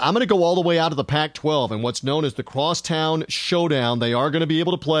I'm going to go all the way out of the Pac-12 and what's known as the Crosstown Showdown. They are going to be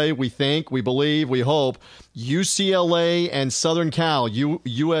able to play, we think, we believe, we hope, UCLA and Southern Cal,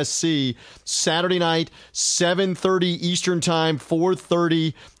 USC, Saturday night, 7:30 Eastern Time,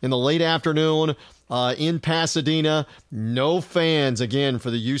 4:30 in the late afternoon in Pasadena. No fans, again,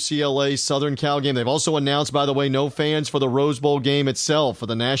 for the UCLA Southern Cal game. They've also announced, by the way, no fans for the Rose Bowl game itself, for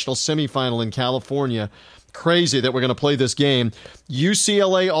the national semifinal in California. Crazy that we're going to play this game.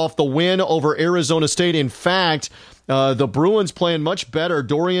 UCLA off the win over Arizona State. In fact, the Bruins playing much better.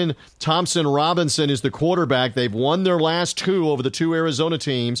 Dorian Thompson-Robinson is the quarterback. They've won their last two over the two Arizona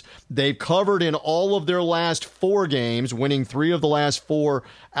teams. They've covered in all of their last four games, winning 3 of the last 4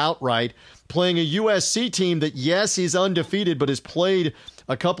 outright. Playing a USC team that, yes, is undefeated, but has played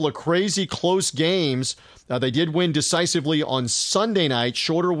a couple of crazy close games. They did win decisively on Sunday night.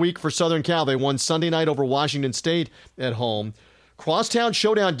 Shorter week for Southern Cal. They won Sunday night over Washington State at home. Crosstown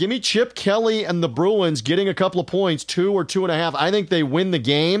Showdown. Give me Chip Kelly and the Bruins getting a couple of points, 2 or 2.5. I think they win the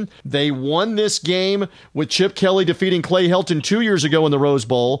game. They won this game with Chip Kelly defeating Clay Helton 2 years ago in the Rose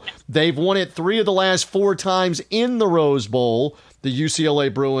Bowl. They've won it 3 of the last 4 times in the Rose Bowl, the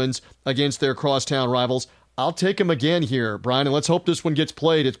UCLA Bruins, against their crosstown rivals. I'll take them again here, Brian, and let's hope this one gets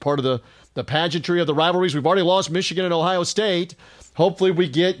played. It's part of the pageantry of the rivalries. We've already lost Michigan and Ohio State. Hopefully we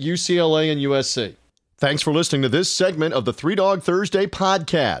get UCLA and USC. Thanks for listening to this segment of the Three Dog Thursday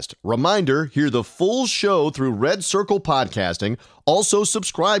podcast. Reminder, hear the full show through Red Circle Podcasting. Also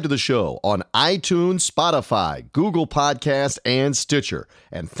subscribe to the show on iTunes, Spotify, Google Podcasts, and Stitcher.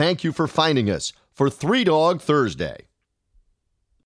 And thank you for finding us for Three Dog Thursday.